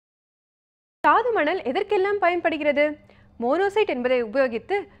தாது மணல் எதற்கெல்லாம் பயன்படுகிறது? மோனோசைட் என்பதை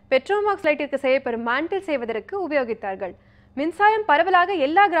உபயோகித்து பெட்ரோமாக்சைட்டிற்கு செய்யப்படும் மாண்டில் செய்வதற்கு உபயோகித்தார்கள். மின்சாரம் பரவலாக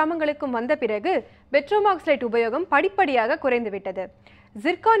எல்லா கிராமங்களுக்கும் வந்த பிறகு பெட்ரோமாக்சைட் உபயோகம் படிப்படியாக குறைந்துவிட்டது.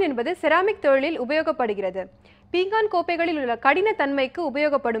 ஜிர்கான் என்பது செராமிக் தொழிலில் உபயோகப்படுகிறது. பீங்கான் கோப்பைகளில் உள்ள கடின தன்மைக்கு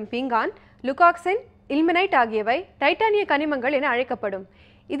உபயோகப்படும் பீங்கான், லுகாக்சென், இல்மெனைட் ஆகியவை டைட்டானிய கனிமங்கள் என அழைக்கப்படும்.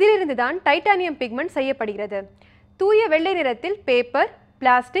 இதிலிருந்துதான் டைட்டானியம் பிக்மெண்ட் செய்யப்படுகிறது. தூய வெள்ளை நிறத்தில் பேப்பர்,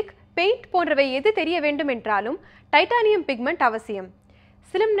 பிளாஸ்டிக், பெயிண்ட் போன்றவை எது தெரிய வேண்டும் என்றாலும் டைட்டானியம் பிக்மெண்ட் அவசியம்.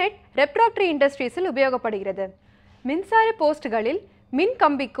 சிலிம்நெட் ரெப்ராக்டரி இண்டஸ்ட்ரீஸில் உபயோகப்படுகிறது. மின்சார போஸ்ட்களில் மின்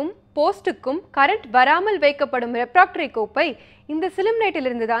கம்பிக்கும் போஸ்ட்டுக்கும் கரண்ட் வராமல் வைக்கப்படும் ரெப்ராக்டரி கோப்பை இந்த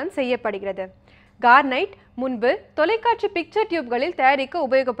சிலிம்நெட்டிலிருந்து தான் செய்யப்படுகிறது. கார்னைட் முன்பு தொலைக்காட்சி பிக்சர் டியூப்களில் தயாரிக்க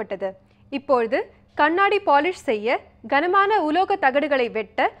உபயோகப்பட்டது. இப்பொழுது கண்ணாடி பாலிஷ் செய்ய, கனமான உலோக தகடுகளை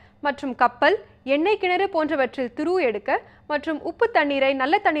வெட்ட மற்றும் கப்பல், எண்ணெய் கிணறு போன்றவற்றில் துரு எடுக்க மற்றும் உப்பு தண்ணீரை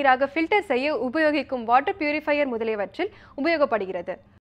நல்ல தண்ணீராக ஃபில்டர் செய்ய உபயோகிக்கும் வாட்டர் பியூரிஃபையர் முதலியவற்றில் உபயோகப்படுகிறது.